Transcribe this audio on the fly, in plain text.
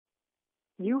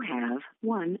You have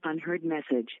one unheard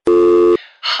message.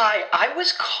 Hi, I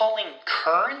was calling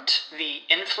Current, the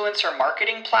influencer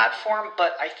marketing platform,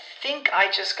 but I think I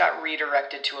just got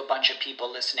redirected to a bunch of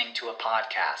people listening to a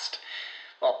podcast.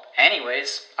 Well,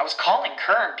 anyways, I was calling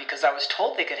Current because I was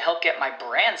told they could help get my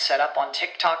brand set up on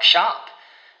TikTok Shop,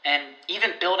 and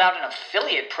even build out an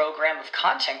affiliate program of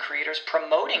content creators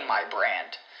promoting my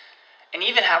brand, and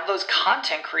even have those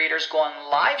content creators go on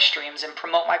live streams and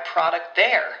promote my product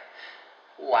there.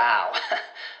 Wow,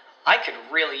 I could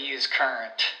really use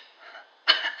Current.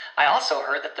 I also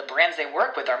heard that the brands they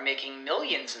work with are making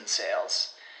millions in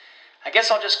sales. I guess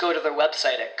I'll just go to their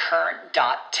website at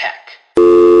current.tech.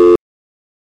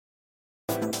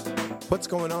 What's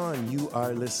going on? You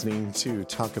are listening to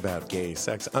Talk About Gay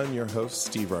Sex. I'm your host,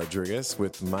 Steve Rodriguez,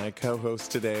 with my co-host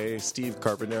today, Steve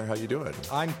Carpenter. How you doing?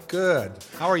 I'm good.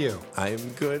 How are you?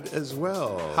 I'm good as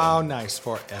well. How nice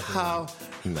for everyone. How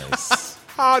nice.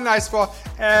 How nice for So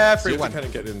you have everyone. to kind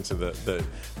of get into the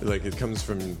like it comes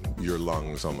from your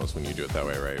lungs almost when you do it that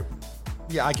way, right?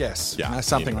 Yeah, I guess. Yeah,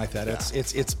 Something you know, like that. yeah.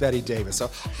 It's Betty Davis. So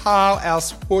how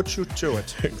else would you do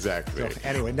it? Exactly. So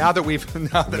anyway, now that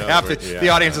half the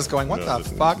audience is going, what the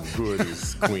fuck? Who are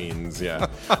these queens? Yeah.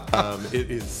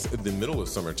 It is the middle of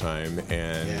summertime,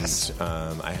 and Yes.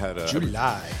 I had a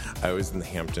July. I was in the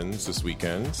Hamptons this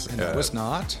weekend. And I was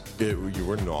not. You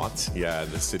were not. Yeah,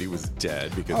 the city was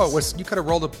dead because. Oh, you could have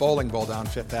rolled a bowling ball down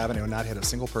Fifth Avenue and not hit a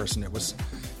single person. It was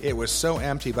so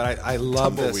empty, but I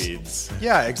love this. Tumbleweeds.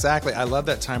 Yeah, exactly. I love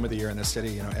that time of the year in the city.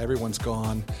 You know, everyone's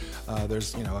gone.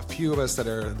 There's a few of us that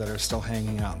are still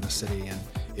hanging out in the city, and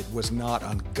it was not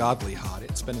ungodly hot.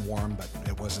 It's been warm, but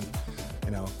it wasn't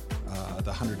the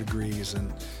 100 degrees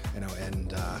and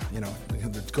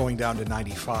going down to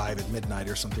 95 at midnight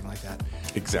or something like that.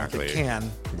 Exactly. Like it can.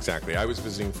 Exactly. I was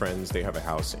visiting friends. They have a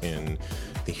house in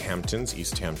the Hamptons,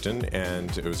 East Hampton,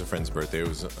 and it was a friend's birthday. It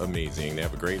was amazing. They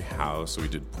have a great house. So we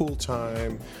did pool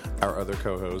time. Our other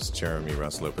co-host, Jeremy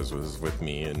Russ Lopez, was with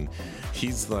me, and he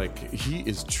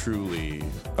is truly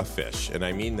a fish. And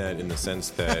I mean that in the sense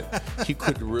that he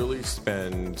could really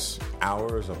spend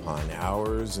hours upon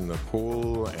hours in the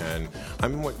pool, and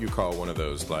I'm what you call one of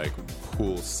those like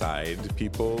poolside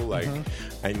people. Like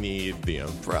I need the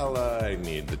umbrella, I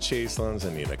need the chase lunch,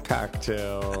 I need a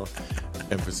cocktail.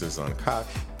 Emphasis on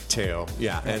cocktail.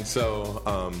 Yeah. And so,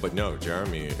 but no,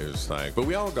 Jeremy is like, but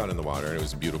we all got in the water and it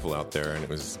was beautiful out there and it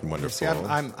was wonderful. See,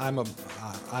 I'm a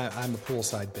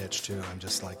poolside bitch too. I'm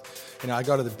just like, I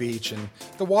go to the beach and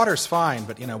the water's fine,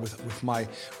 but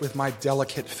with my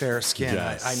delicate fair skin,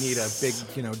 Yes. I need a big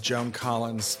Joan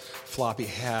Collins floppy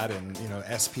hat and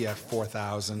SPF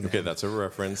 4000. Okay, that's a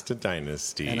reference to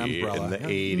Dynasty and umbrella in the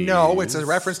 80s. No, it's a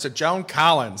reference to Joan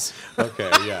Collins.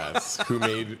 Okay, yes.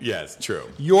 Yes, true.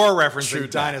 Your reference True to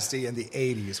that. Dynasty in the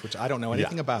 80s, which I don't know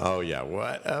anything about. Oh, yeah,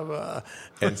 whatever.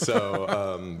 And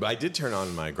so I did turn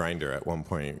on my Grindr at one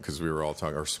point because we were all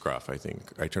talking, or Scruff, I think.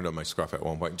 I turned on my Scruff at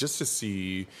one point just to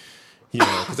see,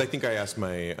 because I think I asked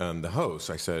my the host,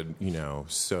 I said,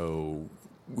 so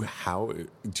how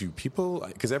do people,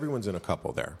 because everyone's in a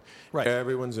couple there. Right.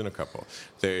 Everyone's in a couple.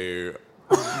 They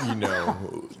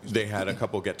had a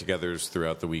couple get-togethers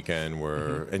throughout the weekend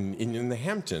where, and in the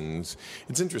Hamptons,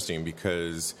 it's interesting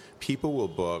because people will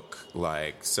book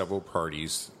like several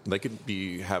parties. They could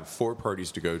have 4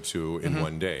 parties to go to in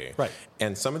one day. Right.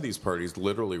 And some of these parties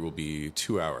literally will be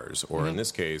 2 hours, or in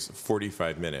this case,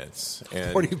 45 minutes.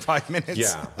 And 45 minutes.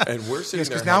 Yeah. And we're sitting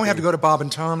there. Because now we have to go to Bob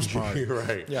and Tom's party.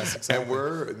 Right. Yes, exactly.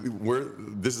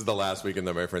 And this is the last weekend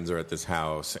that my friends are at this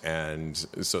house, and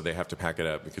so they have to pack it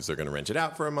up because they're going to rent it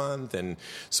out for a month. And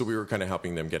so we were kind of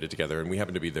helping them get it together, and we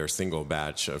happened to be their single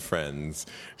batch of friends.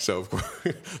 So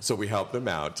so we helped them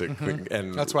out to,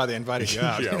 and That's why they invited you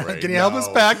out. Yeah, right. Can you help us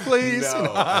pack, please?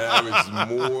 No, I was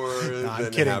more I'm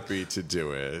than kidding. happy to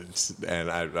do it,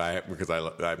 and I because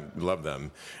I love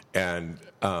them, and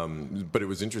but it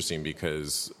was interesting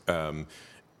because.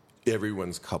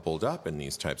 Everyone's coupled up in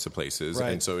these types of places.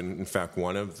 Right. And so, in fact,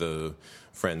 one of the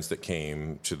friends that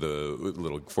came to the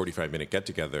little 45-minute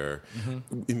get-together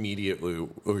immediately,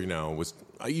 was...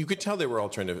 You could tell they were all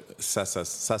trying to suss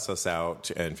us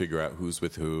out and figure out who's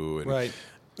with who. And Right.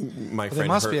 My friend There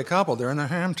must be a couple. They're in the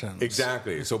Hamptons.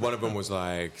 Exactly. So one of them was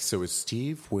like, so is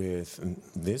Steve with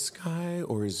this guy,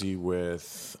 or is he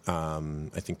with... I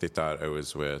think they thought I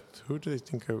was with... Who do they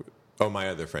think I... Oh, my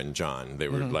other friend, John. They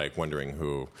were like wondering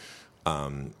who,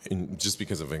 just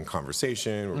because of in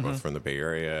conversation, we're both from the Bay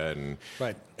Area, and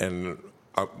Right. and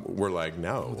we're like,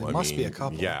 no. There must be a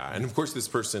couple. Yeah, and of course this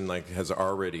person like has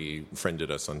already friended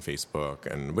us on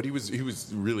Facebook, but he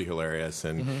was really hilarious,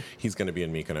 and he's going to be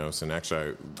in Mykonos, and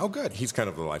actually, good. He's kind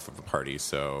of the life of the party,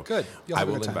 so good. I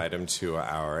will invite him to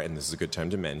and this is a good time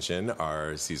to mention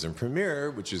our season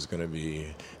premiere, which is going to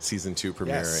be season 2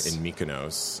 premiere in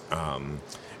Mykonos. And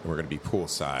we're going to be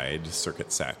poolside,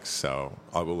 circuit sex. So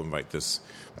I will invite this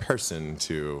person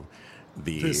to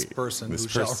this person who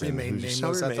shall remain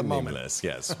nameless at the moment. Nameless,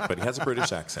 yes, but he has a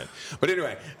British accent. But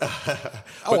anyway.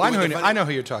 I know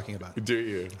who you're talking about. Do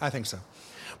you? I think so.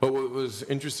 But what was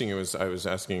interesting was I was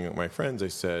asking my friends, I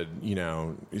said,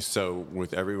 so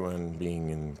with everyone being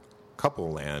in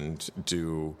couple land,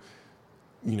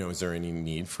 is there any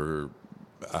need for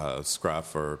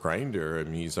Scruff or Grindr?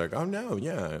 And he's like, oh, no,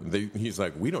 yeah. He's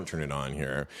like, we don't turn it on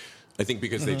here. I think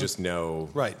because they just know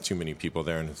too many people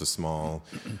there, and it's a small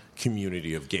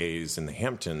community of gays in the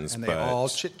Hamptons. And they all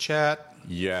chit-chat.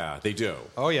 Yeah, they do.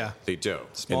 Oh, yeah. They do.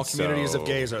 Small communities of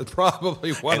gays are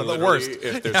probably one of the worst.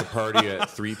 If there's a party at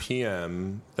 3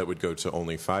 p.m. that would go to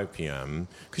only 5 p.m.,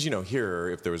 because, here,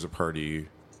 if there was a party,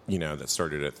 that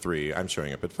started at 3, I'm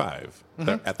showing up at 5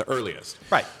 at the earliest.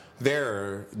 Right.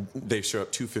 There, they show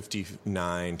up 2:59,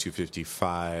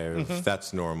 2:55.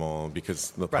 That's normal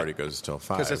because the party goes till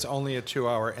 5. Because it's only a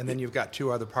 2-hour, and then you've got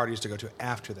 2 other parties to go to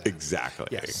after that. Exactly.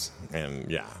 Yes.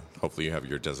 And hopefully you have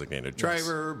your designated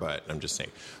driver, but I'm just saying.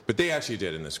 But they actually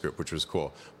did in this group, which was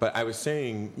cool. But I was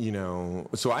saying,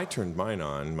 so I turned mine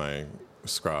on, my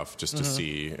Scruff, just to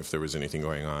see if there was anything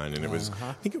going on. And it was,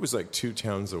 I think it was like 2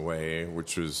 towns away,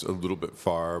 which was a little bit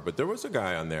far. But there was a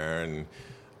guy on there, and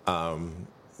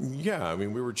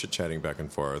we were chit-chatting back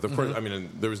and forth. Of course,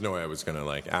 there was no way I was going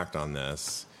to, act on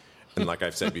this. And like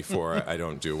I've said before, I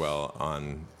don't do well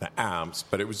on the apps.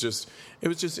 But it was just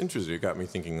interesting. It got me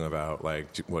thinking about,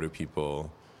 what do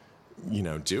people,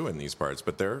 do in these parts?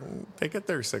 But they get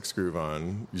their sex groove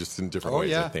on just in different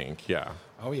ways, I think. Yeah.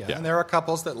 Oh, yeah. And there are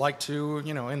couples that like to,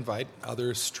 invite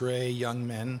other stray young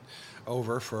men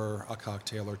over for a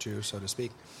cocktail or two, so to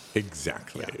speak.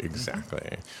 Exactly.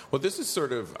 Well, this is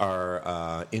sort of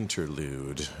our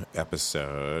interlude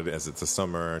episode, as it's a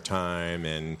summer time,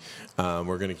 and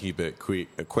we're going to keep it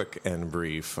quick and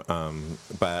brief.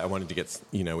 But I wanted to get,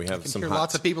 we have some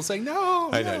lots of people saying, no.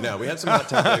 I know, no. We have some hot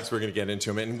topics. We're going to get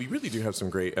into them, and we really do have some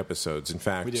great episodes. In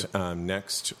fact,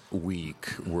 next week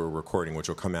we're recording, which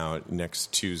will come out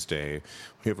next Tuesday.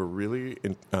 We have a really,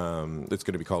 it's going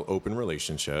to be called Open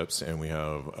Relationships, and we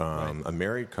have a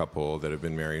married couple that have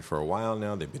been married for a while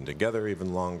now. They've been together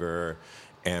even longer,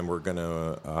 and we're going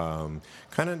to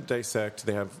kind of dissect.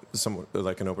 They have some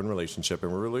an open relationship,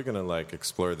 and we're really going to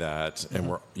explore that.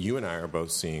 And you and I are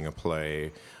both seeing a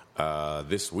play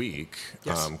this week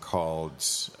called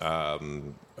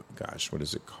what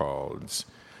is it called?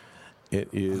 It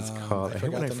is called. I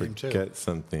forget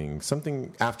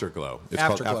something Afterglow. It's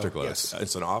called Afterglow. Yes.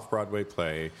 It's an off-Broadway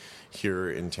play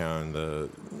here in town.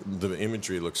 The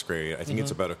imagery looks great. I think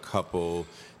it's about a couple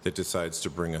that decides to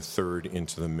bring a third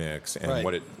into the mix,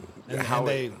 and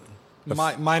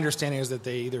my understanding is that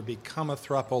they either become a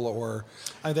throuple or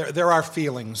there are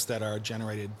feelings that are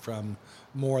generated from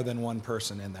more than one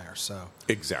person in there. So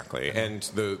exactly,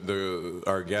 and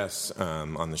our guests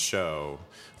on the show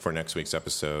for next week's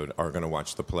episode are going to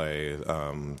watch the play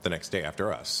the next day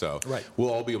after us. So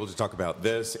we'll all be able to talk about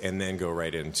this and then go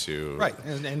right into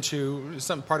into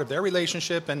some part of their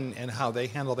relationship and how they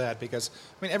handle that, because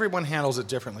everyone handles it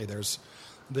differently.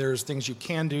 There's things you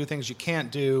can do, things you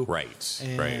can't do. Right.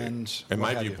 And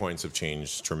my viewpoints have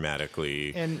changed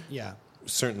dramatically. And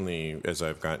certainly, as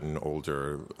I've gotten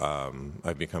older,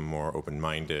 I've become more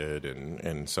open-minded,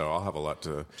 and so I'll have a lot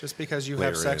to. Just because you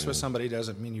have sex with somebody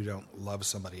doesn't mean you don't love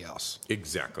somebody else.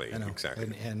 Exactly.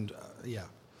 Exactly.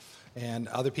 And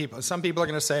other people, some people are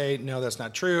going to say, no, that's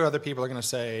not true. Other people are going to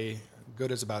say,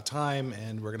 good is about time,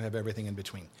 and we're going to have everything in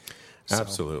between.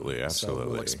 Absolutely. So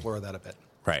we'll explore that a bit.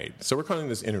 Right. So we're calling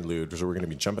this interlude, so we're going to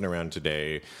be jumping around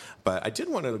today. But I did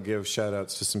want to give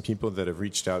shout-outs to some people that have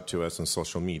reached out to us on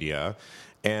social media.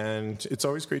 And it's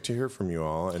always great to hear from you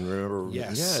all. And remember,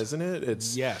 isn't it?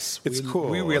 It's cool.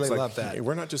 We really love that.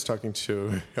 We're not just talking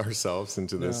to ourselves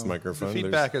into this microphone. The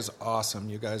feedback is awesome.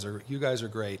 You guys are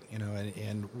great,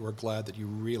 and we're glad that you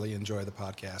really enjoy the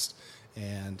podcast.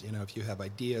 And, if you have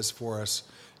ideas for us,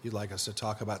 you'd like us to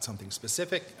talk about something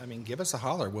specific, give us a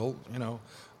holler.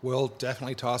 We'll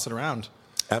definitely toss it around.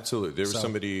 Absolutely. There was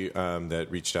somebody that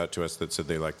reached out to us that said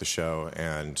they liked the show,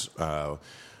 and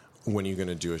when are you going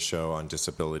to do a show on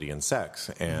disability and sex?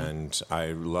 And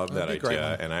I love that That'd be a great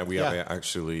idea. one. And we Yeah. have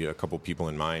actually a couple people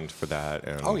in mind for that.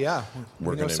 And Oh, yeah.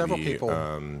 we're We know going to several be people.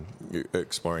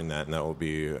 exploring that, and that will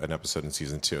be an episode in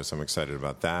season 2. So I'm excited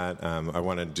about that. I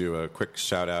want to do a quick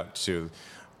shout out to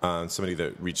somebody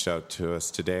that reached out to us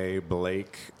today,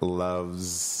 Blake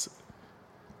Loves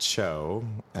Cho,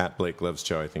 at Blake Loves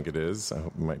Cho, I think it is. I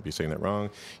might be saying that wrong.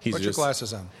 He's Put your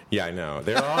glasses on. Yeah, I know.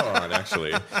 They're all on,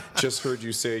 actually. Just heard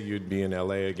you say you'd be in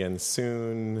LA again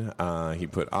soon. He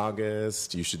put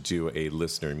August. You should do a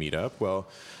listener meetup. Well,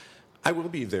 I will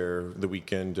be there the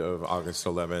weekend of August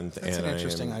 11th. That's an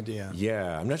interesting idea.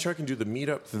 Yeah. I'm not sure I can do the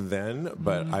meetup then,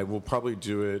 but I will probably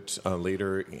do it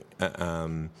later.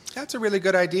 That's a really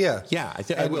good idea. Yeah, I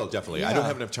think I will, definitely. I yeah. don't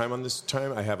have enough time on this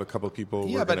time. I have a couple of people.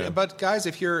 Yeah, but guys,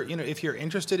 if you're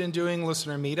interested in doing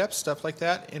listener meetups, stuff like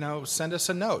that, send us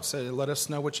a note. So let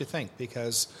us know what you think,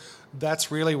 because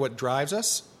that's really what drives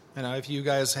us. If you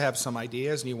guys have some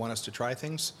ideas and you want us to try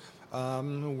things,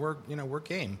 we're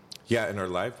game. Yeah, and our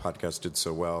live podcast did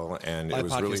so well, and it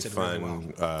was really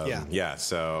fun. Yeah.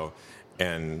 So,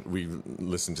 and we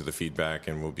listened to the feedback,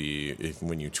 and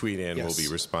when you tweet in, Yes. we'll be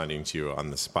responding to you on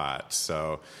the spot.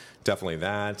 So, definitely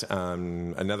that.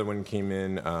 Another one came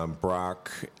in, Brock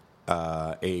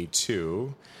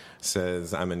A2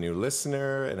 says, I'm a new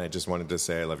listener, and I just wanted to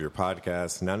say I love your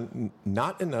podcast.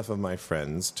 Not enough of my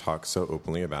friends talk so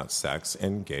openly about sex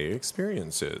and gay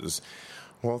experiences.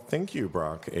 Well, thank you,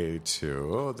 Brock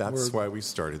A2. That's why we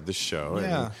started the show.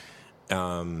 Yeah.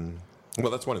 And,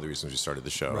 well, that's one of the reasons we started the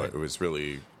show. Right. It was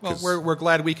really... Well, we're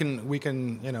glad we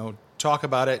can talk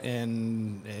about it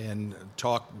and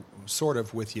talk sort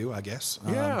of with you, I guess.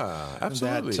 Yeah,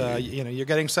 absolutely. That you're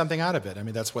getting something out of it. I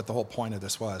mean, that's what the whole point of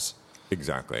this was.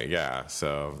 Exactly, yeah.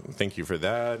 So thank you for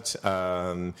that.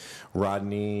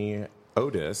 Rodney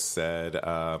Otis said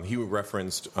he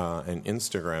referenced an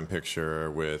Instagram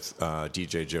picture with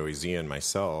DJ Joey Z and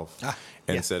myself,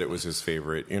 and said it was his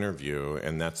favorite interview,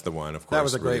 and that's the one, of course, that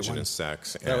was a great Religion one. is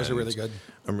Sex. That was a really good.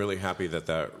 I'm really happy that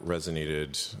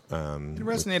resonated. It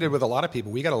resonated with a lot of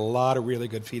people. We got a lot of really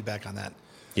good feedback on that.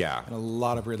 Yeah. And a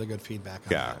lot of really good feedback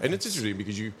on Yeah, that. and it's interesting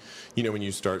because you when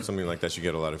you start something like this, you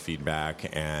get a lot of feedback,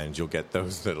 and you'll get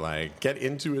those that get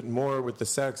into it more with the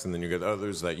sex, and then you get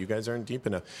others that you guys aren't deep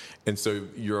enough, and so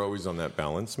you're always on that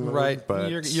balance mode. Right, but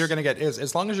you're going to get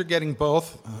as long as you're getting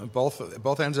both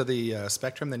ends of the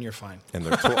spectrum, then you're fine. and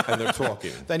they're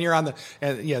talking. Then you're on the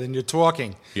then you're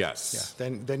talking. Yes. Yeah.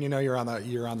 Then you're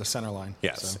on the center line.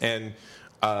 Yes, So. and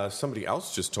somebody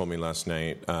else just told me last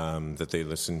night that they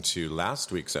listened to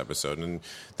last week's episode, and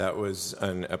that was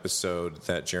an episode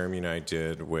that Jeremy and I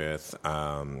did with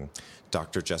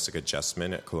Dr. Jessica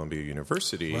Jessman at Columbia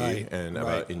University,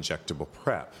 about injectable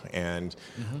PrEP. And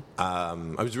I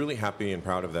was really happy and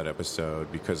proud of that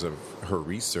episode because of her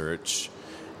research,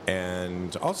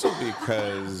 and also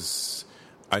because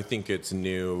I think it's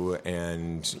new,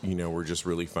 and we're just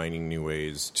really finding new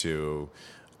ways to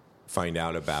find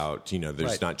out about,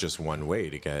 there's not just one way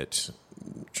to get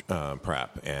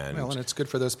PrEP. And it's good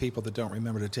for those people that don't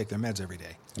remember to take their meds every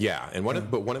day. yeah, and one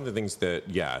of the things that,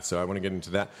 so I want to get into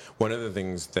that. One of the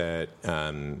things that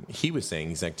he was saying,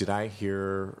 he's like, did I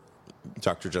hear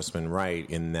Dr. Justman right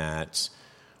in that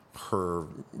her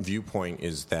viewpoint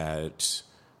is that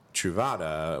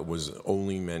Truvada was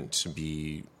only meant to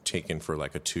be taken for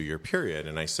like a 2-year period?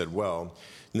 And I said, well,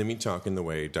 let me talk in the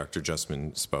way Dr.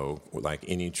 Justman spoke, like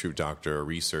any true doctor or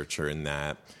researcher, in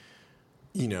that,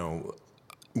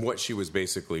 what she was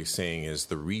basically saying is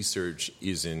the research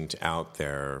isn't out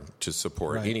there to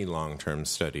support any long-term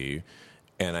study.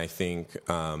 And I think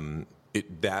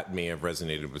that may have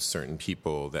resonated with certain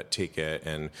people that take it.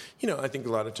 And, I think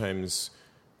a lot of times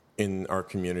in our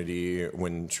community,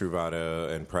 when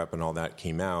Truvada and PrEP and all that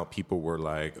came out, people were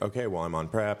like, okay, well, I'm on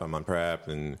PrEP,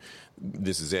 and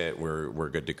this is it, we're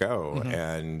good to go. Mm-hmm.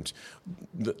 And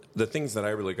the things that I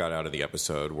really got out of the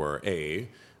episode were, A,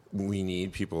 we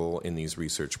need people in these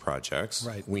research projects.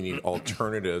 Right. We need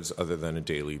alternatives other than a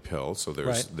daily pill. So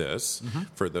there's this,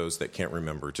 for those that can't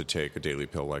remember to take a daily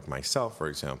pill like myself, for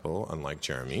example, unlike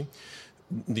Jeremy.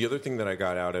 The other thing that I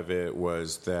got out of it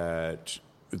was that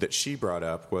she brought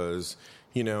up was,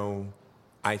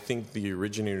 I think the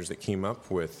originators that came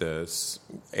up with this,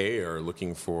 are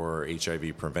looking for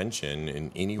HIV prevention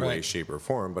in any way, shape, or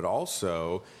form, but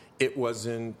also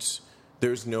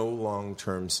there's no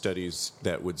long-term studies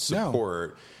that would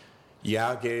support,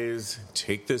 gays,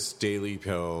 take this daily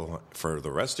pill for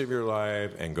the rest of your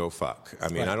life and go fuck. I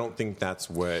mean, I don't think that's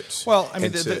what... Well, I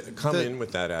mean... to come in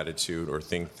with that attitude or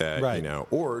think that,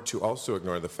 or to also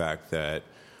ignore the fact that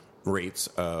rates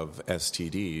of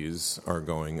STDs are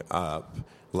going up.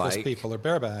 Like Because people are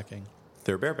barebacking.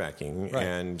 they're barebacking. Right.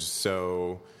 And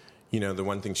so, you know, the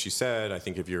one thing she said, I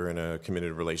think if you're in a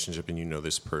committed relationship and you know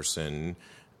this person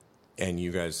and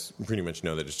you guys pretty much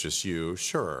know that it's just you,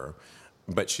 sure.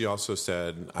 But she also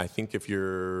said, I think if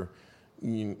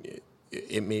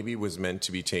it maybe was meant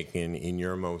to be taken in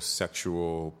your most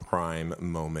sexual prime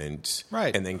moment,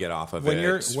 Right. and then get off of When it.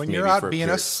 you're maybe out for being a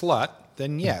period. slut,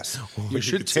 then yes, you you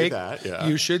should could say take that, yeah.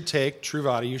 You should take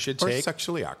Truvada. You should Or take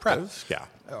sexually PrEP. active, yeah.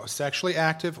 Sexually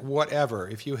active, whatever.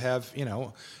 If you have,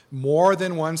 more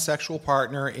than one sexual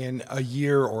partner in a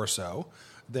year or so,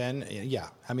 then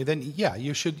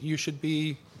you should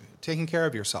be taking care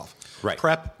of yourself. Right.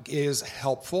 PrEP is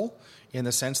helpful in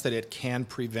the sense that it can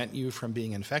prevent you from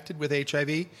being infected with HIV.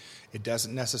 It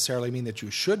doesn't necessarily mean that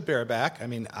you should bareback. I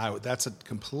mean, that's a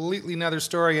completely another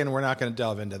story, and we're not going to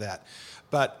delve into that.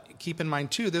 But keep in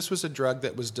mind, too, this was a drug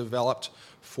that was developed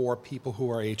for people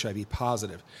who are HIV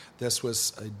positive. This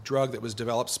was a drug that was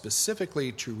developed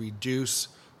specifically to reduce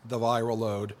the viral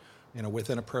load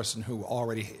within a person who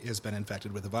already has been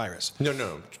infected with the virus.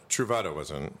 No, Truvada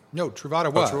wasn't. No,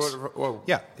 Truvada was. Well,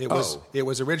 Yeah, it was. oh. It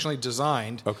was originally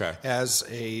designed Okay. as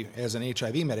an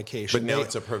HIV medication. But now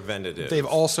it's a preventative. They've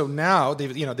also now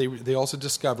they also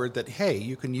discovered that hey,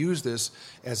 you can use this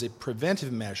as a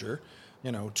preventive measure.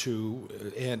 And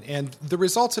the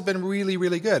results have been really,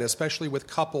 really good, especially with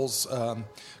couples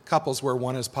where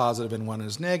one is positive and one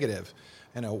is negative.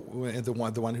 The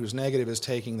one who's negative is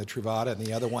taking the Truvada, and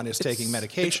the other one is taking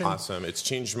medication. It's awesome. It's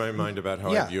changed my mind about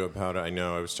how Yeah. I view about it. I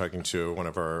know I was talking to one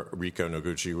of our Rico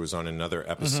Noguchi, who was on another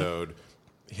episode.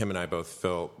 Mm-hmm. Him and I both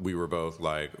felt we were both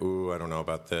like, "Ooh, I don't know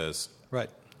about this." Right.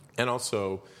 And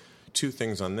also, two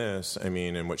things on this. I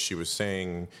mean, and what she was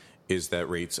saying is that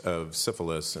rates of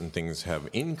syphilis and things have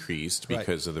increased Right.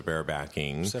 because of the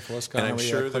barebacking. Syphilis, and I'm gonorrhea,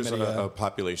 sure there's chlamydia. a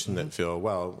population that feel,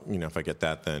 well, if I get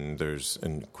that, then there's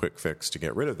a quick fix to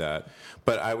get rid of that.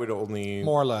 But I would only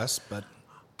More or less, but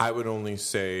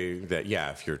say that,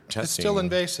 yeah, if you're testing... it's still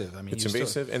invasive. I mean, It's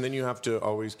invasive, and then you have to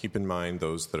always keep in mind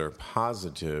those that are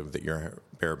positive that you're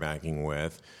barebacking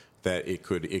with, that it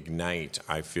could ignite,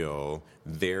 I feel,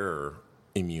 their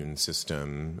immune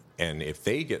system, and if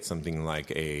they get something like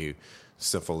a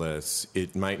syphilis,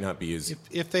 it might not be as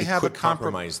if they it have could a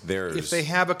compromise theirs. If they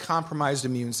have a compromised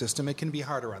immune system, it can be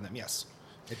harder on them. Yes,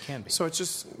 it can be. So it's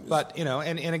just, But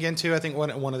and again too, I think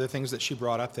one of the things that she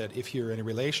brought up, that if you're in a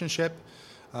relationship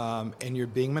and you're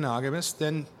being monogamous,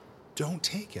 then don't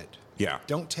take it. Yeah.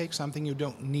 Don't take something you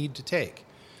don't need to take.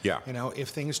 Yeah. If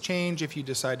things change, if you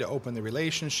decide to open the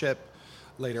relationship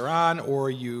later on, or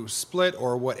you split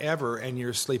or whatever, and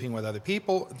you're sleeping with other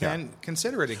people, then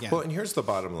consider it again. well, and here's the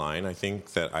bottom line. I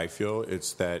think that I feel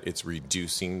it's that it's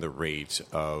reducing the rate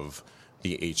of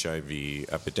the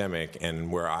HIV epidemic,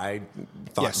 and where I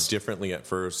thought Yes. differently at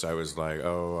first, I was like,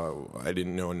 I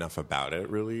didn't know enough about it,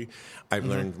 really. I've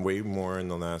learned way more in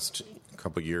the last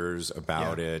couple years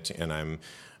about it, and I'm,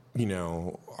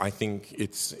 I think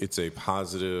it's a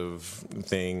positive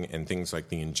thing, and things like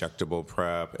the injectable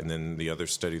PrEP, and then the other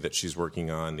study that she's working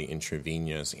on, the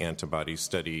intravenous antibody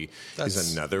study,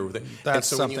 is another thing.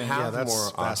 That's and so when you something- have that's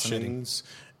more fascinating. options,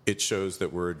 it shows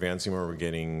that we're advancing where we're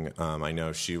getting. I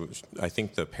know I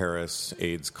think the Paris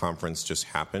AIDS conference just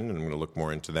happened, and I'm going to look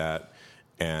more into that.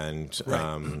 And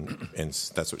and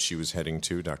that's what she was heading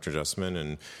to, Dr.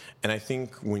 Justman. And I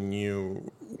think when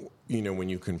you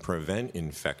can prevent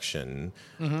infection,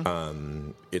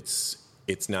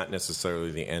 it's not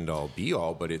necessarily the end all be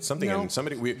all, but it's something. No. And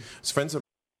friends of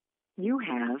You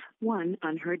have one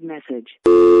unheard message.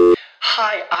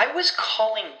 Hi, I was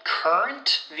calling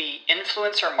Current, the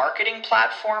influencer marketing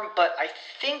platform, but I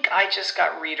think I just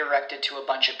got redirected to a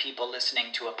bunch of people listening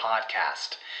to a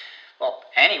podcast. Well,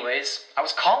 anyways, I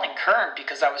was calling Current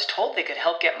because I was told they could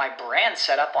help get my brand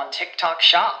set up on TikTok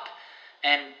Shop,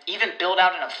 and even build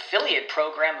out an affiliate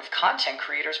program of content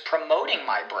creators promoting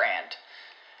my brand,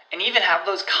 and even have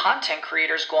those content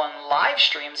creators go on live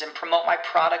streams and promote my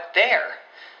product there.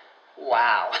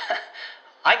 Wow,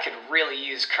 I could really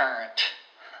use Current.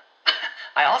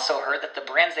 I also heard that the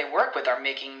brands they work with are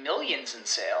making millions in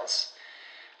sales.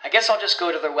 I guess I'll just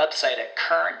go to their website at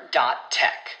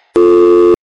current.tech.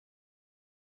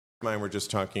 mine were just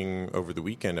talking over the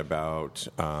weekend about,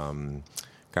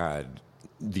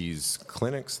 these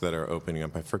clinics that are opening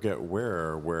up. I forget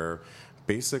where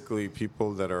basically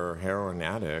people that are heroin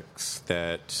addicts,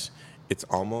 that it's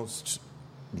almost,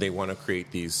 they want to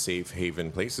create these safe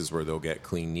haven places where they'll get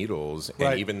clean needles. And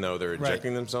Right. even though they're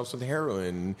injecting themselves with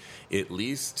heroin, at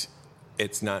least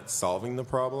it's not solving the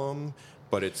problem,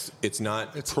 but it's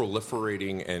not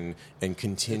proliferating and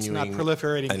continuing. It's not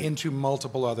proliferating into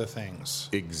multiple other things.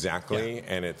 Exactly, Yeah.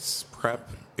 and it's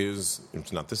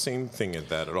it's not the same thing as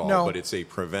that at all, No. but it's a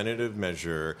preventative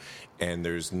measure, and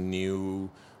there's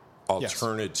new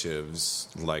alternatives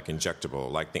like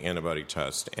injectable, like the antibody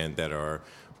test, and that are,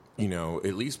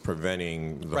 at least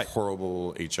preventing the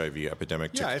horrible HIV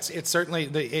epidemic. Yeah, it's certainly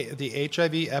the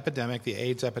HIV epidemic, the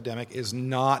AIDS epidemic is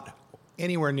not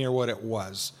anywhere near what it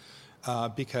was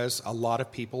because a lot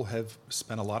of people have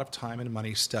spent a lot of time and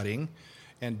money studying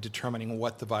and determining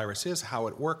what the virus is, how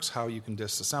it works, how you can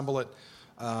disassemble it,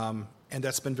 and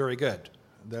that's been very good.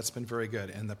 That's been very good,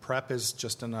 and the PrEP is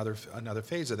just another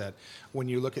phase of that. When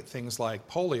you look at things like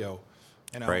polio,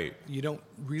 you don't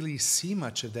really see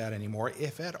much of that anymore,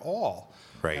 if at all.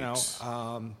 Right.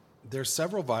 There's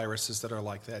several viruses that are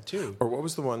like that too. Or what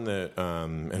was the one that?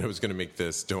 And I was going to make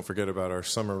this. Don't forget about our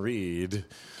summer read.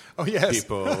 Oh yes,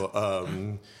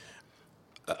 people.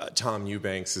 Tom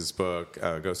Eubanks' book,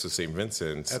 Ghosts of St.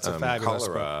 Vincent. That's a fabulous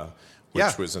cholera. book.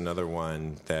 Which was another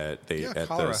one that at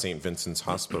cholera. the St. Vincent's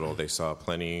Hospital, they saw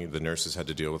plenty. The nurses had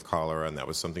to deal with cholera, and that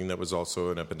was something that was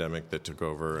also an epidemic that took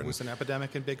over. It was an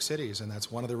epidemic in big cities, and that's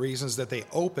one of the reasons that they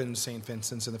opened St.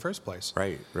 Vincent's in the first place.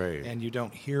 Right. And you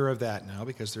don't hear of that now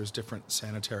because there's different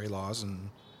sanitary laws and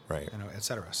et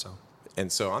cetera. And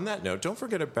so on that note, don't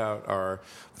forget about our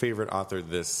favorite author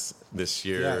this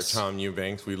year, Tom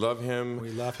Eubanks. We love him.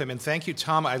 And thank you,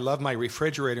 Tom. I love my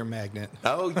refrigerator magnet.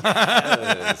 Oh,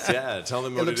 yes. Yeah, tell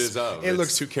them what it is of. It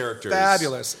looks 2 characters.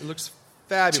 Fabulous. It looks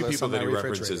fabulous 2 people on that my he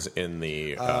refrigerator. references in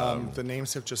the... the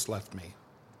names have just left me.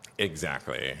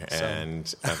 Exactly. So.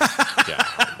 And,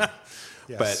 yeah.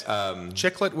 Yes. But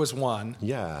Chiclet was one.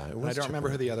 Yeah, it was I don't remember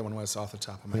who the other one was off the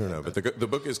top of my head. I don't know, but the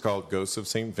book is called Ghosts of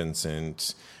St.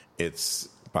 Vincent. It's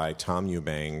by Tom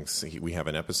Eubanks. We have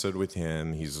an episode with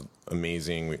him. He's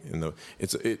amazing.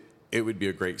 It would be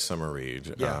a great summer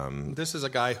read. Yeah. This is a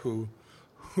guy who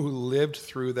lived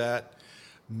through that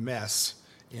mess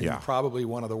in probably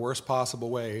one of the worst possible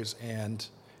ways, and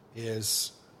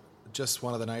is just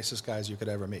one of the nicest guys you could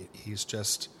ever meet. He's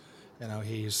just,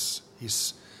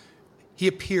 he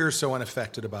appears so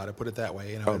unaffected about it. Put it that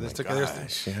way. Oh my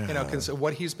gosh! Because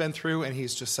what he's been through, and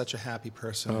he's just such a happy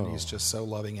person, and he's just so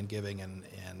loving and giving, and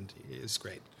it's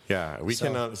great. Yeah, we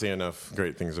cannot say enough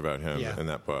great things about him in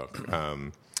that book.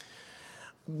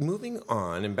 Moving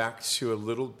on and back to a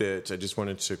little bit, I just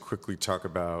wanted to quickly talk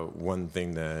about one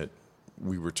thing that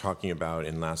we were talking about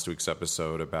in last week's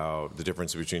episode about the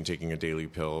difference between taking a daily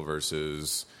pill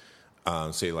versus,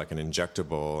 say, like an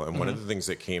injectable. And one of the things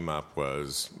that came up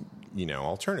was,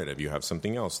 alternative. You have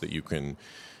something else that you can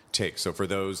take. So for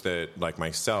those that, like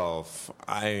myself,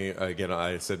 I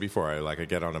said before, I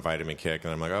get on a vitamin kick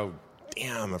and I'm like, oh,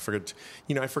 damn, I forget.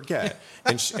 I forget.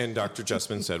 And Dr.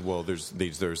 Justman said, well,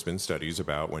 there's been studies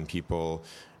about when people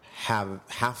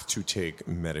have to take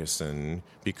medicine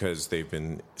because they've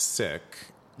been sick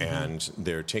and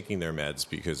they're taking their meds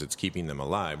because it's keeping them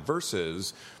alive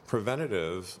versus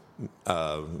preventative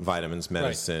vitamins,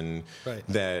 medicine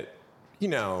that, you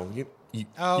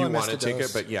want to take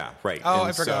it, but right. Oh, and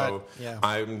I forgot. So yeah.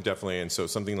 I'm definitely, and so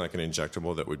something like an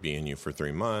injectable that would be in you for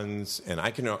 3 months, and I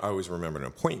can always remember an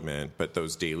appointment, but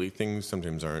those daily things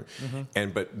sometimes aren't.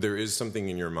 But there is something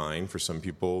in your mind for some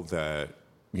people that,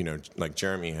 like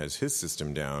Jeremy has his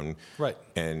system down, right?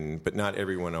 But not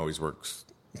everyone always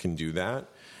can do that.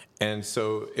 And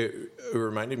so it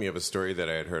reminded me of a story that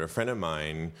I had heard. A friend of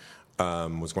mine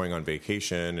was going on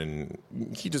vacation, and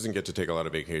he doesn't get to take a lot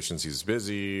of vacations. He's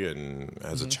busy and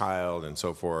has a child and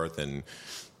so forth, and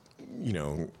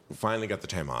finally got the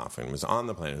time off and was on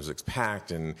the plane. It was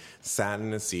packed and sat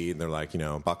in a seat, and they're like,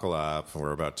 buckle up.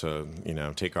 We're about to,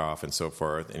 take off and so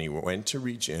forth. And he went to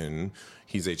reach in.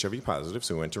 He's HIV positive,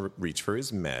 so he went to reach for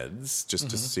his meds just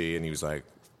to see, and he was like,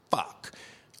 fuck.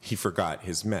 He forgot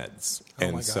his meds.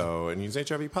 And he's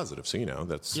HIV positive, so,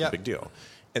 that's a big deal.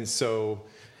 And so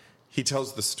he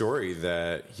tells the story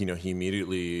that, he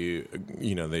immediately,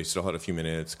 they still had a few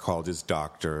minutes, called his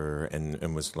doctor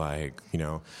and was like,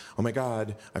 oh my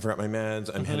God, I forgot my meds.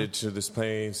 I'm headed to this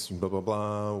place, blah, blah,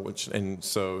 blah. And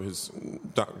so his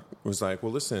doc was like,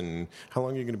 well, listen, how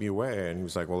long are you going to be away? And he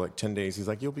was like, well, like 10 days. He's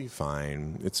like, you'll be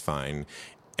fine. It's fine.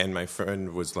 And my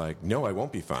friend was like, no, I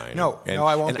won't be fine. No,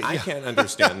 I won't be. And I can't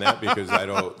understand that because I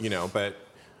don't, but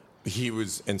he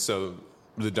was, and so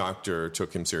the doctor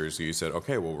took him seriously. He said,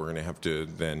 okay, well, we're going to have to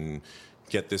then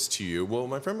get this to you. Well,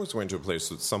 my friend was going to a place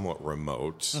that's somewhat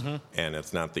remote, and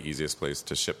it's not the easiest place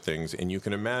to ship things. And you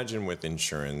can imagine with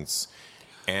insurance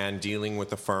and dealing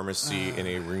with a pharmacy in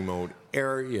a remote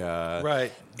area.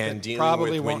 Right. And dealing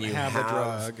probably with when won't you have a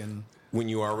drug. And when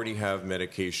you already have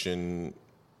medication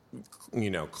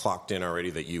clocked in already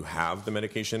that you have the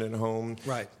medication at home.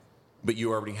 Right. But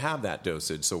you already have that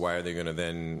dosage, so why are they going to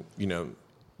then,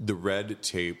 the red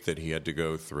tape that he had to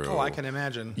go through? Oh, I can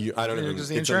imagine. I don't know. Because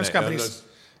the insurance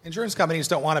companies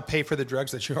don't want to pay for the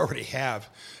drugs that you already have.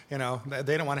 They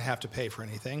don't want to have to pay for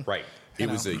anything. Right. It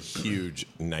was a huge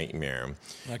nightmare.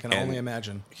 I can only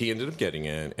imagine. He ended up getting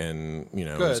it, and it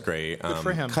Good. was great. Good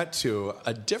for him. Cut to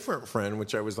a different friend,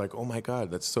 which I was like, oh my God,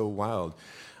 that's so wild.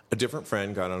 A different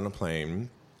friend got on a plane,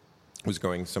 was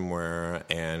going somewhere,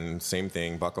 and same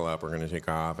thing, buckle up, we're going to take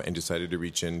off, and decided to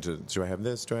reach into, do I have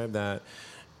this, do I have that?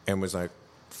 And was like,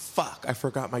 fuck, I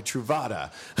forgot my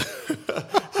Truvada.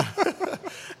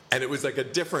 And it was like a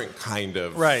different kind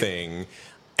of thing.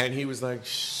 And he was like,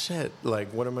 shit,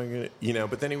 like, what am I going to,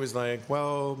 but then he was like,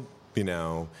 well,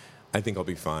 I think I'll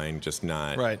be fine, just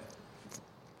not. Right.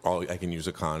 I can use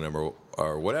a condom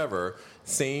or whatever.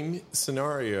 Same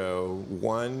scenario,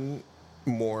 one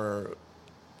more,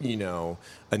 a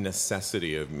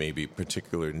necessity of maybe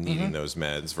particular needing those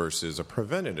meds versus a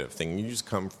preventative thing. You just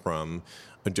come from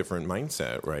a different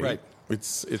mindset, right? Right.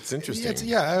 It's interesting.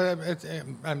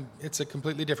 It's a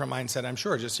completely different mindset, I'm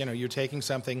sure. Just, you're taking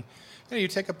something, you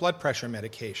take a blood pressure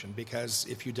medication because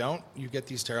if you don't, you get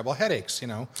these terrible headaches,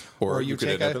 Or you could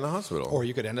end up in the hospital. Or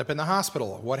you could end up in the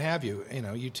hospital, what have you.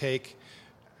 You take,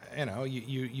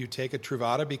 you take a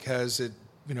Truvada because it,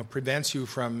 prevents you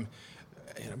from,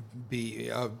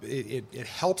 it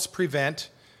helps prevent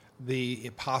the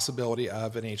possibility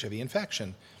of an HIV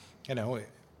infection,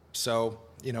 So,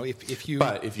 if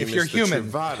you're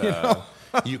human, Truvada,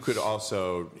 you could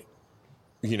also,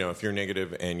 if you're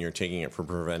negative and you're taking it for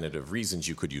preventative reasons,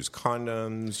 you could use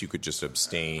condoms. You could just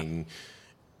abstain.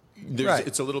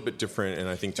 It's a little bit different, and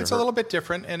I think it's a little bit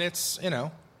different, and it's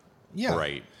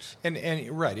right, and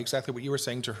right, exactly what you were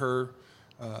saying to her,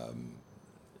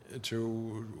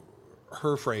 to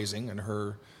her phrasing and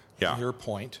her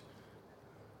point.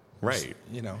 Right.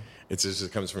 It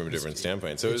just comes from a different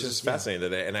standpoint. So it was just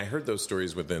fascinating and I heard those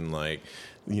stories within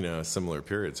a similar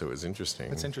period. So it was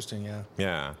interesting. It's interesting. Yeah.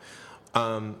 Yeah.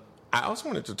 I also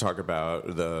wanted to talk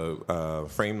about the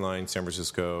Frameline San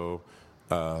Francisco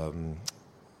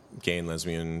Gay and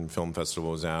Lesbian Film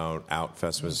Festival was out.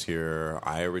 Outfest was here.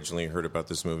 I originally heard about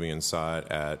this movie and saw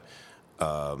it at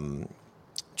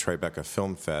Tribeca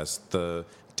Film Fest. The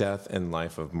Death and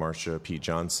Life of Marsha P.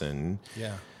 Johnson.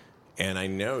 Yeah. And I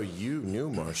know you knew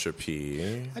Marsha P.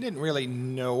 I didn't really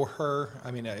know her.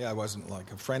 I mean, I wasn't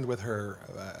like a friend with her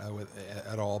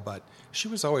at all, but she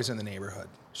was always in the neighborhood.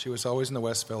 She was always in the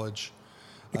West Village.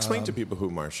 Explain to people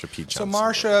who Marsha P. Johnson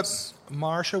was.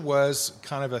 Marsha was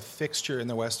kind of a fixture in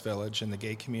the West Village, in the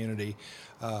gay community.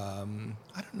 I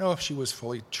don't know if she was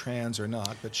fully trans or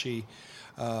not, but she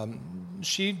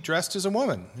dressed as a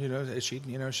woman.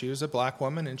 She was a black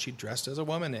woman, and she dressed as a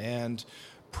woman, and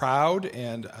proud,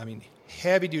 and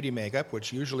heavy duty makeup,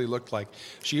 which usually looked like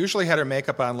she usually had her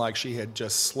makeup on like she had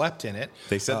just slept in it.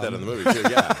 They said that in the movie too.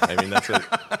 Yeah, that's it.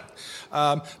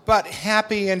 But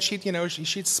happy, and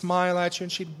she'd smile at you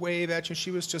and she'd wave at you. She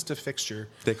was just a fixture.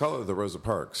 They call her the Rosa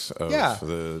Parks of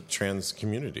the trans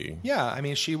community. Yeah,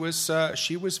 she was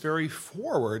very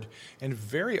forward and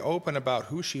very open about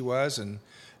who she was, and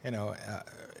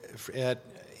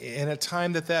in a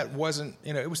time that wasn't,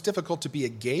 it was difficult to be a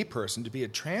gay person. To be a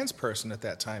trans person at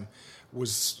that time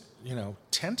was,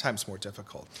 10 times more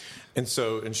difficult. And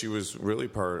she was really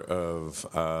part of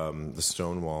the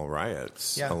Stonewall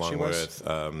riots, along with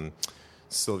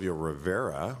Sylvia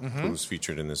Rivera, who was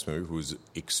featured in this movie, who was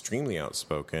extremely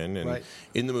outspoken. And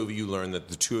in the movie, you learn that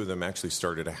the two of them actually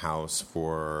started a house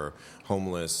for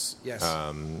homeless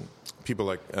people,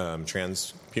 like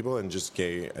trans people and just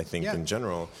gay, I think, in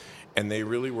general. And they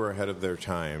really were ahead of their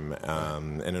time.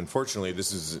 And unfortunately,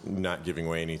 this is not giving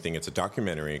away anything. It's a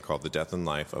documentary called The Death and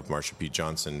Life of Marsha P.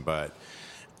 Johnson. But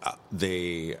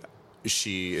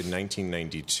she in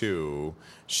 1992,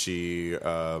 she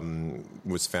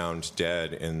was found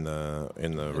dead in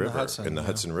the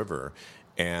Hudson River.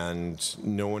 And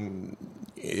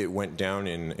it went down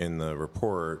in the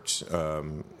report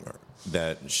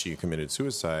that she committed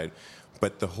suicide.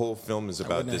 But the whole film is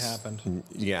about this. Happened.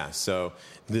 Yeah, so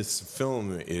this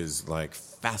film is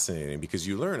fascinating because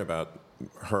you learn about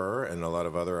her and a lot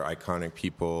of other iconic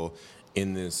people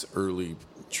in this early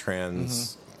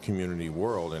trans community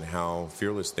world and how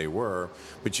fearless they were.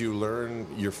 But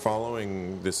you're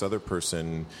following this other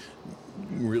person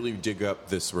really dig up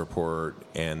this report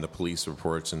and the police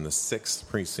reports in the 6th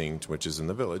precinct, which is in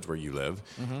the Village where you live,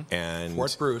 and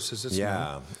Fort Bruce is its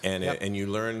name. And you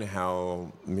learn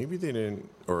how maybe they didn't,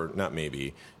 or not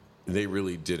maybe, they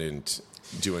really didn't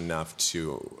do enough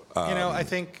to.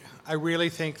 I really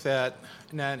think that,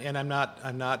 and I'm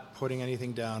not putting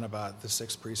anything down about the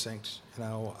 6th Precinct.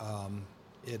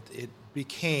 It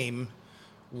became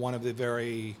one of the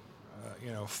very,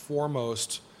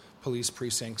 foremost police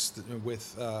precincts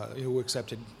with who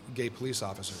accepted gay police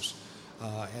officers.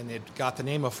 And it got the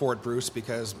name of Fort Bruce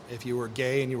because if you were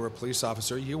gay and you were a police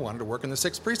officer, you wanted to work in the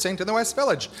 6th Precinct in the West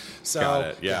Village. So, got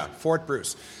it, yeah. Fort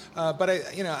Bruce. But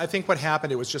I think what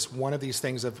happened, it was just one of these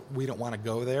things of we don't want to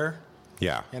go there.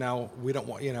 Yeah. We don't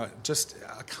want, just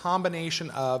a combination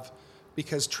of,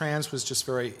 because trans was just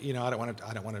very, I don't want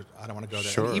to go there.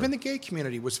 Sure. And even the gay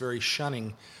community was very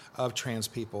shunning of trans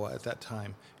people at that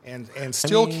time, and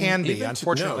still can be,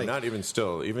 unfortunately. No, not even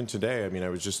still. Even today, I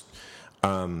was just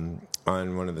on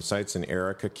one of the sites, and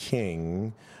Erica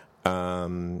King,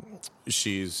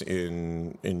 she's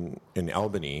in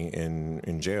Albany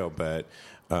in jail, but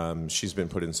she's been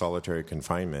put in solitary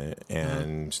confinement,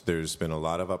 and there's been a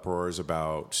lot of uproars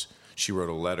about. She wrote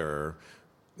a letter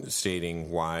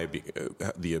stating why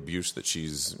the abuse that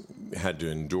she's had to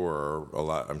endure, a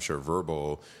lot, I'm sure,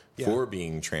 verbal, for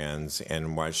being trans,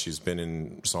 and why she's been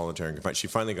in solitary confinement. She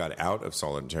finally got out of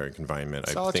solitary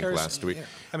confinement, I think, last week.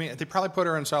 Yeah. They probably put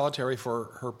her in solitary for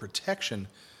her protection,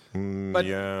 but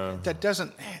that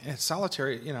doesn't.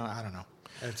 Solitary, I don't know.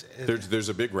 There's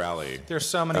a big rally. There's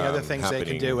so many other things they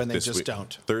can do, and they just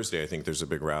don't. Thursday, I think there's a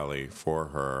big rally for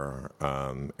her,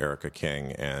 Erica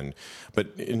King, but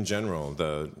in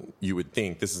general, you would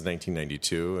think this is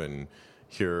 1992, and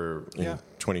here in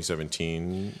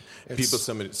 2017,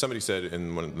 somebody said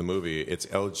in the movie, it's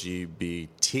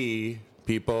LGBT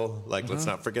people. Let's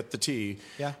not forget the T.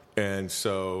 Yeah. And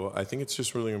so I think it's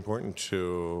just really important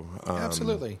to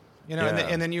absolutely.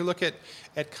 And then you look at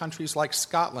countries like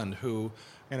Scotland, who,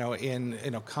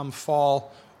 come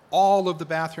fall, all of the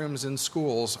bathrooms in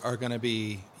schools are going to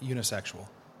be unisexual.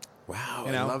 Wow,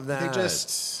 I love that.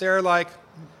 They're like,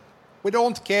 we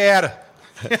don't care,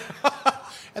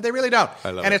 and they really don't.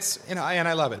 I love it. It's and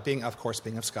I love it. Being of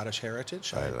Scottish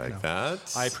heritage, I like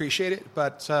that. I appreciate it,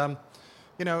 but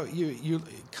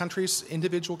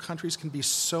individual countries can be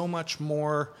so much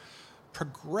more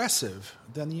progressive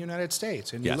than the United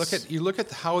States, and you look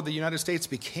at how the United States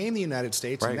became the United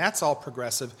States, and that's all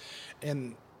progressive,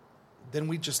 and then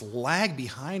we just lag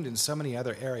behind in so many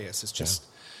other areas. It's just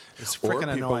it's freaking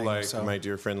annoying. Or people like my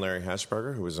dear friend Larry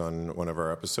Hashbarger, who was on one of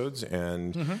our episodes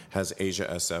and has Asia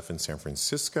SF in San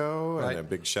Francisco, and a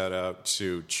big shout out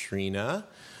to Trina,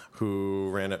 who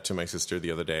ran up to my sister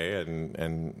the other day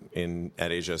and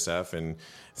at Asia SF and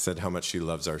said how much she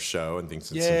loves our show and thinks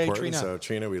it's important. Trina. So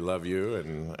Trina, we love you,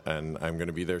 and I'm going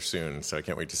to be there soon, so I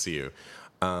can't wait to see you.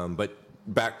 But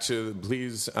back to,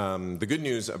 please, the good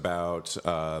news about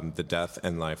the death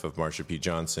and life of Marsha P.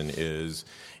 Johnson is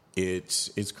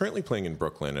it's currently playing in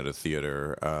Brooklyn at a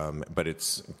theater, but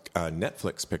it's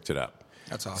Netflix picked it up.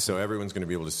 That's awesome. So everyone's going to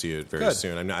be able to see it very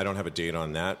soon. I don't have a date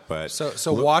on that, but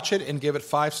so watch it and give it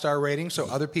 5-star ratings so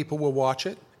other people will watch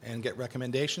it and get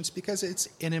recommendations, because it's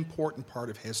an important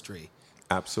part of history.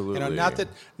 Absolutely. Not that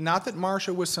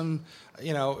Marsha was some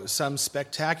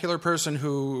spectacular person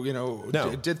who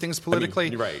did things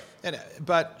politically. Right.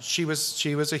 But she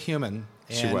was a human.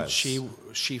 And she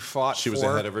fought. She was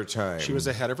ahead of her time. She was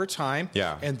ahead of her time.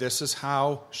 Yeah. And this is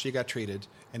how she got treated,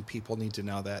 and people need to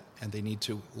know that, and they need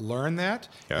to learn that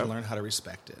and learn how to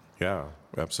respect it. Yeah,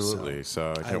 absolutely.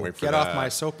 So I can't wait for that. Get off my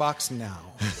soapbox now.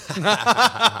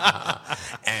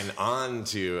 And on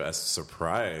to a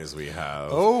surprise we have.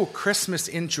 Oh, Christmas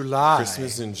in July.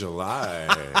 Christmas in July.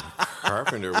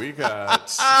 Carpenter, we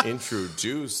got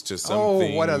introduced to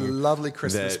something. Oh, what a lovely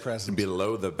Christmas present.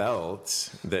 Below the belt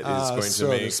that is going to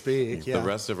make the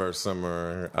rest of our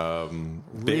summer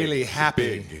really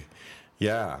happy. Big.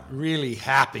 Yeah. Really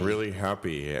happy. Really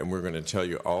happy. And we're going to tell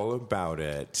you all about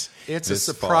it. It's a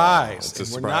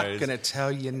surprise. We're not going to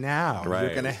tell you now. Right.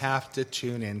 You're going to have to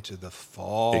tune into the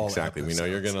fall. Exactly. episodes. We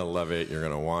know you're going to love it. You're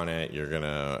going to want it. You can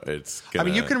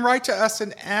write to us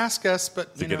and ask us,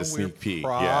 but get a sneak peek.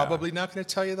 Probably not going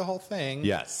to tell you the whole thing.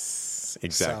 Yes.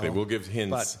 Exactly. We'll give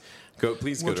hints.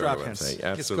 Please go to our website.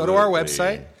 Absolutely. Just go to our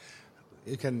website.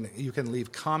 You can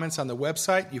leave comments on the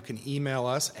website. You can email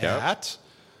us at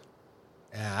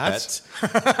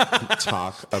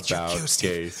talk about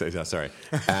gay sex. Sorry,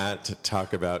 at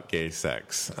talk about gay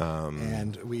sex.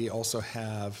 And we also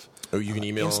have you can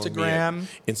email Instagram. Me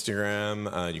at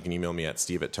Instagram. You can email me at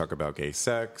Steve at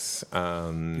talkaboutgaysex.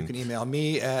 You can email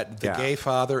me at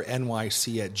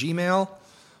thegayfathernyc@gmail.com.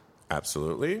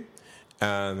 Absolutely.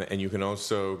 And you can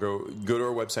also go to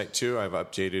our website too. I've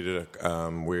updated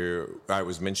it where I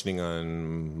was mentioning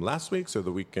on last week's or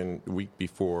the week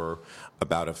before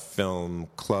about a film,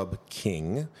 Club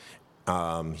King.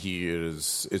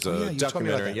 It's a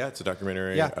documentary. Yeah, it's a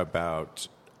documentary about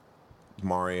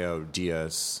Mario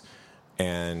Diaz,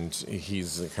 and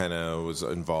he's kind of was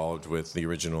involved with the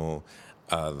original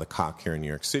The Cock here in New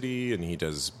York City, and he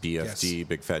does BFD,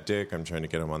 Big Fat Dick. I'm trying to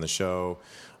get him on the show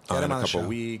in a couple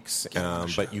weeks.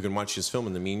 But you can watch his film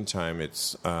in the meantime.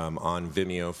 It's on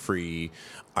Vimeo free.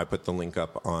 I put the link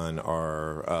up on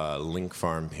our Link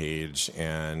Farm page,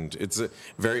 and it's a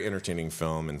very entertaining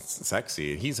film and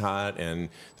sexy. He's hot, and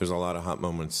there's a lot of hot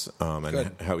moments,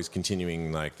 and how he's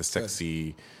continuing like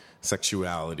the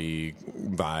sexuality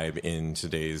vibe in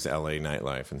today's LA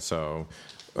nightlife. And so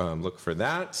look for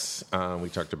that. We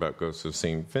talked about Ghosts of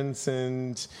St.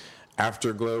 Vincent.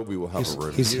 Afterglow, we will have a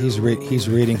review. He's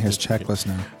reading his checklist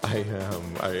now. I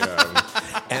am.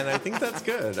 And I think that's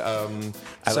good.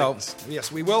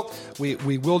 Yes, we will.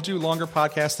 We will do longer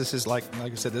podcasts. This is like I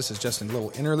said, this is just a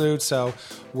little interlude. So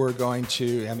we're going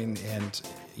to, and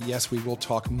yes, we will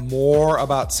talk more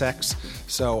about sex.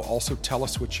 So also tell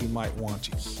us what you might want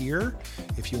to hear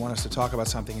if you want us to talk about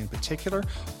something in particular.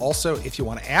 Also, if you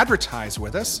want to advertise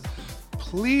with us,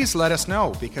 please let us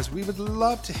know, because we would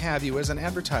love to have you as an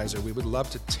advertiser. We would love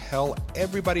to tell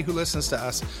everybody who listens to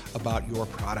us about your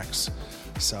products.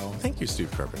 So thank you, Steve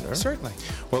Carpenter. Certainly.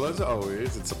 Well, as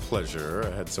always, it's a pleasure.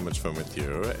 I had so much fun with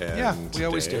you. And we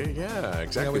always do. Yeah,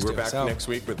 exactly. We're back next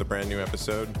week with a brand new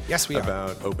episode. Yes, we are.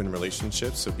 About open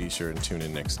relationships. So be sure and tune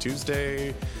in next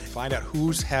Tuesday. Find out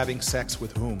who's having sex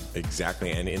with whom.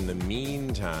 Exactly. And in the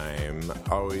meantime,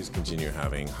 always continue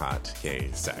having hot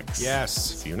gay sex. Yes.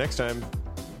 See you next time.